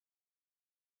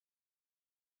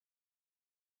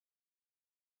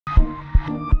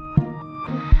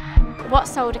What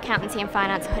sold Accountancy and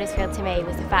Finance at Huddersfield to me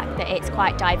was the fact that it's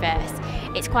quite diverse.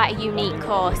 It's quite a unique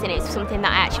course, and it's something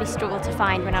that I actually struggled to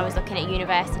find when I was looking at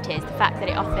universities. The fact that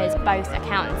it offers both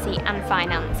accountancy and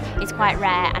finance is quite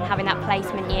rare, and having that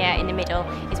placement year in the middle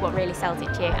is what really sells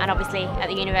it to you. And obviously at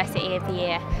the University of the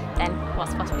Year, then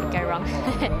what's possibly go wrong?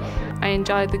 I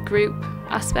enjoyed the group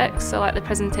aspects, so like the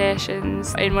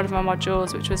presentations in one of my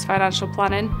modules, which was financial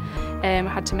planning. I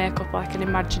had to make up like an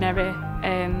imaginary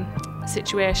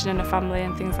situation in a family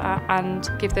and things like that, and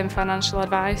give them financial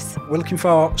advice. We're looking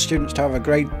for students to have a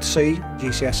grade C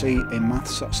GCSE in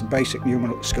maths. That's the basic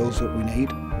numerical skills that we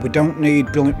need. We don't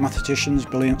need brilliant mathematicians,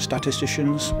 brilliant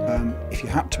statisticians. If you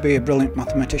had to be a brilliant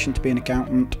mathematician to be an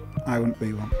accountant, I wouldn't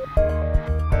be one.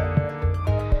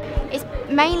 It's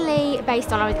mainly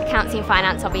based on accountancy and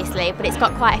finance, obviously, but it's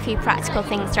got quite a few practical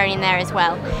things thrown in there as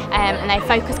well. And they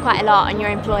focus quite a lot on your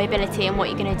employability and what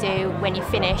you're going to do when you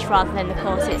finish, rather than the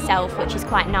course itself, which is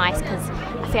quite nice because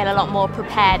I feel a lot more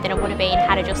prepared than I would have been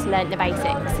had I just learnt the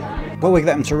basics. Well, we get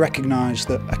them to recognise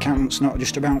that accountant's not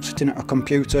just about sitting at a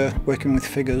computer working with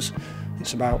figures.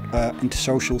 It's about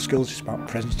intersocial skills, it's about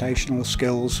presentational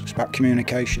skills, it's about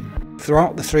communication.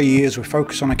 Throughout the 3 years we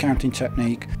focus on accounting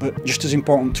technique, but just as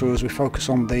important to us, we focus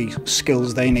on the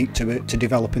skills they need to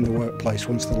develop in the workplace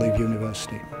once they leave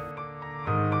university.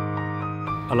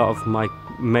 A lot of my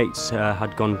mates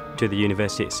had gone to the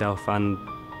university itself, and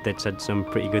they'd said some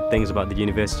pretty good things about the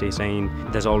university, saying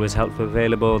there's always help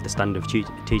available, the standard of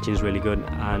teaching is really good,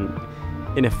 and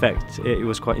in effect it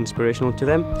was quite inspirational to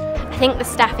them. I think the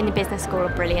staff in the business school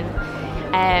are brilliant,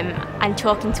 and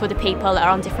talking to other people that are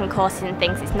on different courses and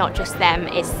things, it's not just them,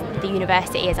 it's the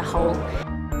university as a whole.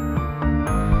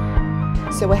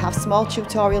 So we have small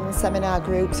tutorial and seminar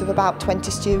groups of about 20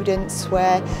 students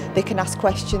where they can ask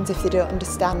questions if they don't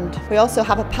understand. We also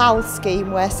have a PAL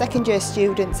scheme where second year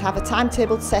students have a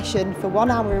timetabled session for 1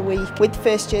 hour a week with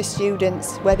first year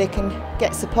students, where they can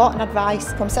get support and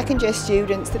advice from second year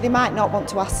students that they might not want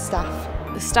to ask staff.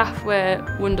 The staff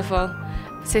were wonderful,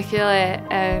 particularly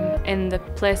in the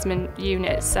placement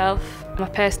unit itself. My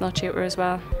personal tutor as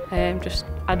well, just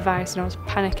advice, and I was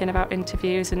panicking about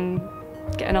interviews and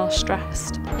getting all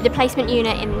stressed. The placement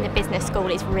unit in the business school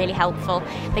is really helpful.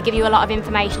 They give you a lot of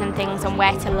information and things on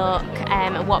where to look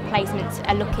and what placements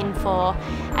are looking for,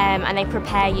 and they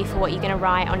prepare you for what you're going to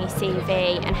write on your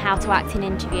CV and how to act in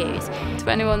interviews. To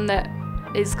anyone that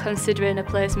is considering a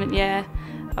placement year,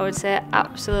 I would say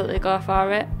absolutely go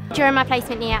for it. During my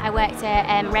placement year I worked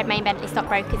at Redmayne Bentley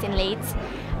Stockbrokers in Leeds,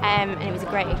 and it was a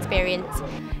great experience.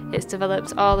 It's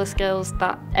developed all the skills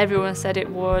that everyone said it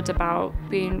would about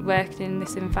working in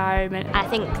this environment. I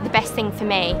think the best thing for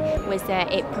me was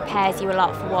that it prepares you a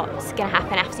lot for what's going to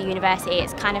happen after university.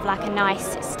 It's kind of like a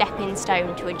nice stepping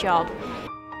stone to a job.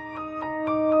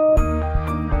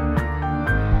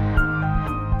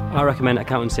 I recommend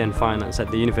Accountancy and Finance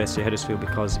at the University of Huddersfield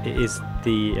because it is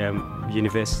the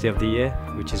University of the Year,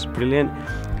 which is brilliant.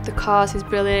 The course is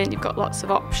brilliant, you've got lots of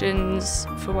options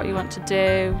for what you want to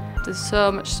do. There's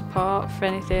so much support for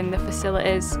anything, the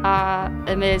facilities are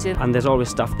amazing. And there's always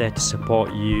staff there to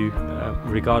support you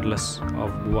regardless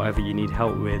of whatever you need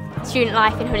help with. Student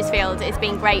life in Huddersfield has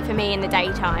been great for me in the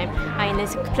daytime. I mean,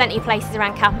 there's plenty of places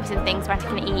around campus and things where I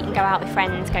can eat and go out with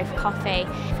friends, go for coffee.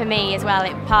 For me as well,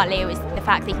 partly it was the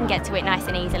fact that you can get to it nice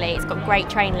and easily. It's got great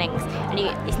train links, and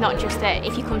it's not just that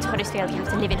if you come to Huddersfield you have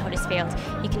to live in Huddersfield,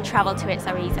 you can travel to it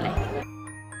so easily.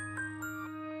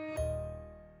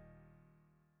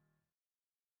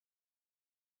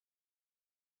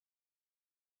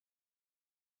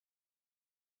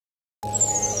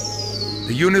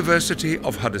 The University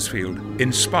of Huddersfield,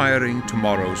 inspiring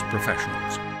tomorrow's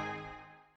professionals.